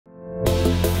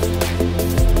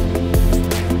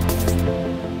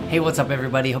Hey, what's up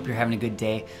everybody? Hope you're having a good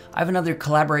day. I have another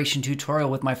collaboration tutorial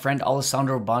with my friend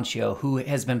Alessandro Boncio, who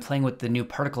has been playing with the new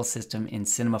particle system in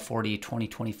Cinema 4D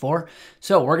 2024.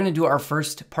 So we're gonna do our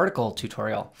first particle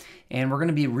tutorial, and we're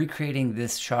gonna be recreating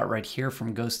this shot right here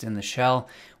from Ghost in the Shell,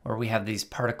 where we have these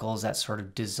particles that sort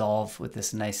of dissolve with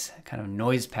this nice kind of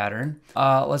noise pattern.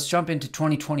 Let's jump into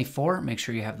 2024. Make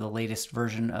sure you have the latest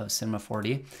version of Cinema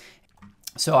 4D.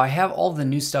 So I have all the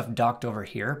new stuff docked over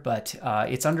here, but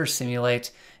it's under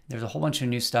Simulate. There's a whole bunch of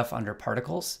new stuff under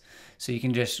Particles. So you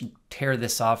can just tear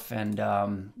this off and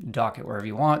dock it wherever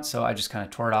you want. So I just kind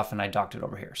of tore it off and I docked it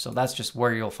over here. So that's just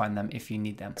where you'll find them if you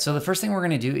need them. So the first thing we're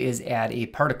gonna do is add a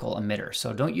particle emitter.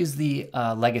 So don't use the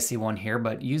legacy one here,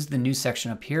 but use the new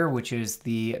section up here, which is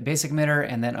the basic emitter,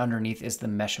 and then underneath is the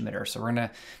mesh emitter. So we're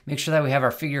gonna make sure that we have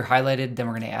our figure highlighted, then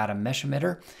we're gonna add a mesh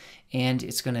emitter, and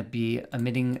it's gonna be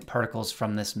emitting particles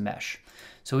from this mesh.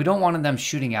 So we don't want them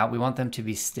shooting out, we want them to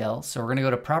be still. So we're gonna go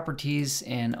to properties,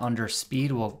 and under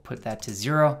speed, we'll put that to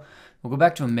 0. We'll go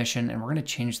back to emission, and we're gonna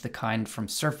change the kind from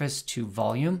surface to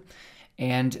volume.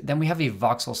 And then we have a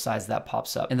voxel size that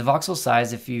pops up. And the voxel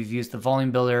size, if you've used the volume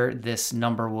builder, this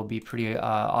number will be pretty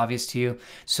obvious to you.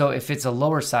 So if it's a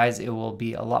lower size, it will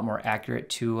be a lot more accurate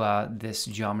to this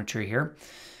geometry here.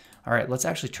 All right, let's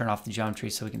actually turn off the geometry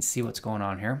so we can see what's going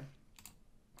on here.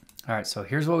 All right, so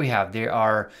here's what we have. They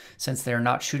are, since they're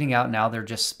not shooting out now, they're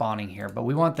just spawning here, but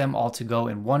we want them all to go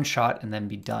in one shot and then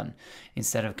be done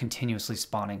instead of continuously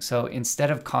spawning. So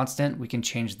instead of constant, we can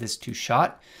change this to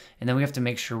shot, and then we have to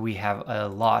make sure we have a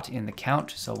lot in the count.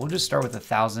 So we'll just start with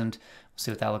 1,000. We'll see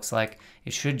what that looks like.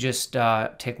 It should just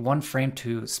take one frame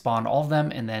to spawn all of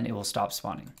them, and then it will stop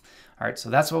spawning. All right, so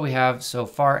that's what we have so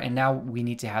far, and now we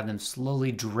need to have them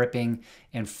slowly dripping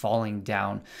and falling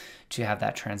down to have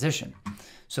that transition.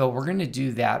 So we're gonna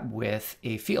do that with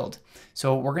a field.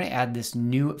 So we're gonna add this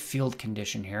new field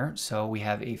condition here. So we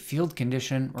have a field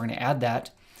condition, we're gonna add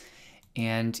that,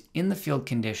 and in the field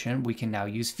condition, we can now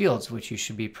use fields, which you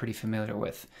should be pretty familiar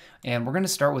with. And we're gonna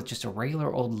start with just a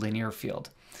regular old linear field.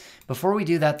 Before we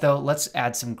do that though, let's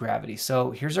add some gravity.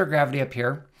 So here's our gravity up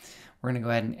here. We're gonna go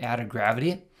ahead and add a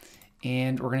gravity,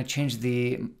 and we're gonna change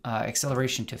the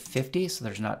acceleration to 50, so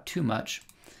there's not too much.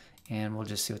 And we'll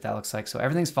just see what that looks like. So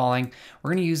everything's falling.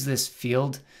 We're gonna use this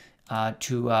field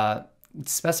to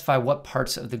specify what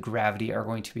parts of the gravity are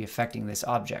going to be affecting this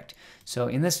object. So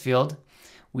in this field,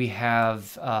 we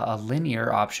have a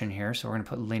linear option here. So we're gonna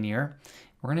put linear.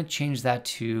 We're gonna change that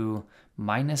to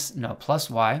plus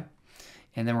Y.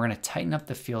 And then we're gonna tighten up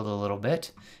the field a little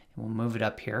bit. And we'll move it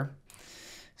up here.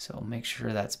 So make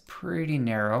sure that's pretty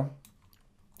narrow.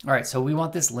 All right, so we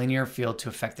want this linear field to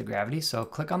affect the gravity. So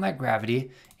click on that gravity,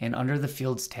 and under the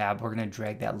fields tab, we're gonna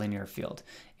drag that linear field.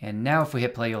 And now if we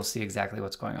hit play, you'll see exactly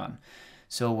what's going on.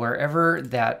 So wherever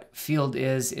that field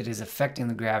is, it is affecting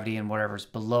the gravity, and whatever's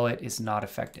below it is not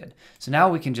affected. So now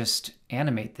we can just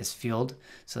animate this field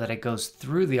so that it goes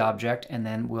through the object, and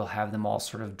then we'll have them all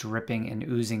sort of dripping and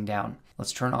oozing down.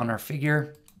 Let's turn on our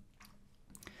figure.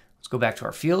 Let's go back to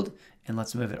our field, and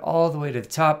let's move it all the way to the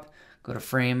top. Go to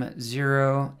frame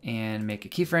 0 and make a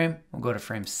keyframe. We'll go to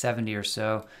frame 70 or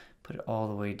so, put it all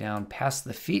the way down past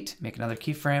the feet, make another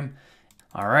keyframe.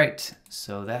 All right,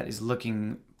 so that is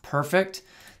looking perfect.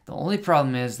 The only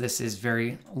problem is this is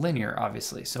very linear,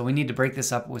 obviously. So we need to break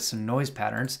this up with some noise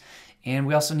patterns, and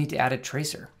we also need to add a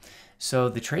tracer. So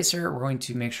the tracer, we're going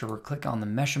to make sure we click on the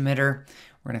mesh emitter.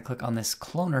 We're gonna click on this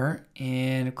cloner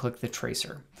and click the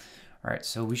tracer. All right,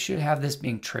 so we should have this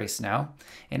being traced now.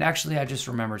 And actually, I just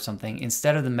remembered something.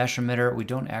 Instead of the mesh emitter, we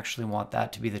don't actually want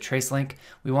that to be the trace link.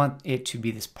 We want it to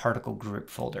be this particle group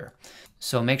folder.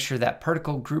 So make sure that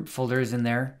particle group folder is in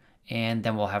there, and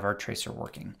then we'll have our tracer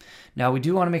working. Now we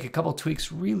do want to make a couple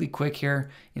tweaks really quick here.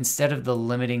 Instead of the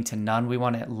limiting to none, we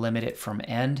want to limit it from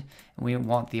end, and we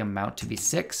want the amount to be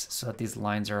 6 so that these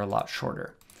lines are a lot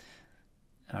shorter.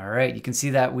 All right, you can see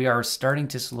that we are starting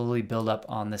to slowly build up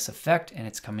on this effect, and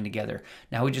it's coming together.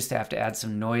 Now we just have to add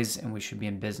some noise, and we should be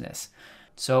in business.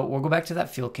 So we'll go back to that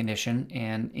field condition,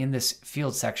 and in this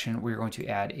field section, we're going to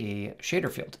add a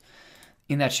shader field.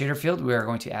 In that shader field, we are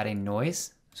going to add a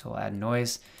noise. So we'll add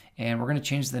noise, and we're gonna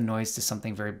change the noise to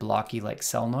something very blocky like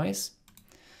cell noise.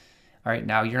 All right,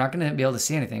 now you're not gonna be able to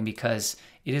see anything because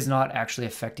it is not actually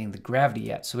affecting the gravity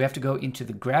yet. So we have to go into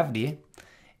the gravity,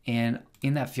 and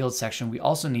in that field section, we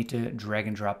also need to drag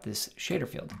and drop this shader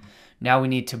field. Now we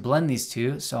need to blend these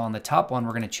two. So on the top one,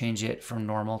 we're gonna change it from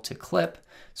normal to clip.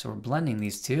 So we're blending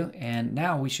these two, and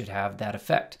now we should have that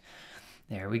effect.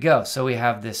 There we go. So we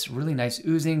have this really nice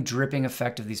oozing, dripping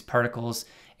effect of these particles,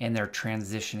 and they're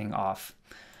transitioning off.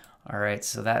 All right,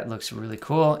 so that looks really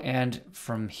cool. And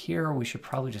from here, we should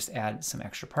probably just add some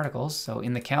extra particles. So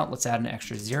in the count, let's add an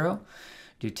extra 0,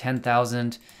 do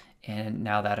 10,000, and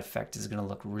now that effect is gonna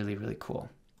look really, really cool.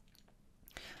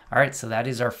 All right, so that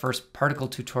is our first particle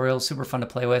tutorial, super fun to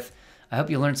play with. I hope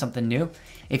you learned something new.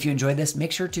 If you enjoyed this,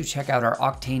 make sure to check out our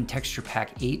Octane Texture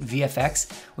Pack 8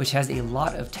 VFX, which has a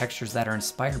lot of textures that are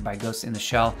inspired by Ghost in the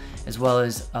Shell, as well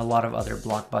as a lot of other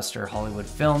blockbuster Hollywood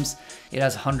films. It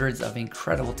has hundreds of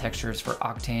incredible textures for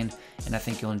Octane, and I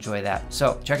think you'll enjoy that.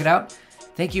 So check it out.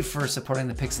 Thank you for supporting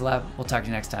the Pixel Lab. We'll talk to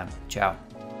you next time. Ciao.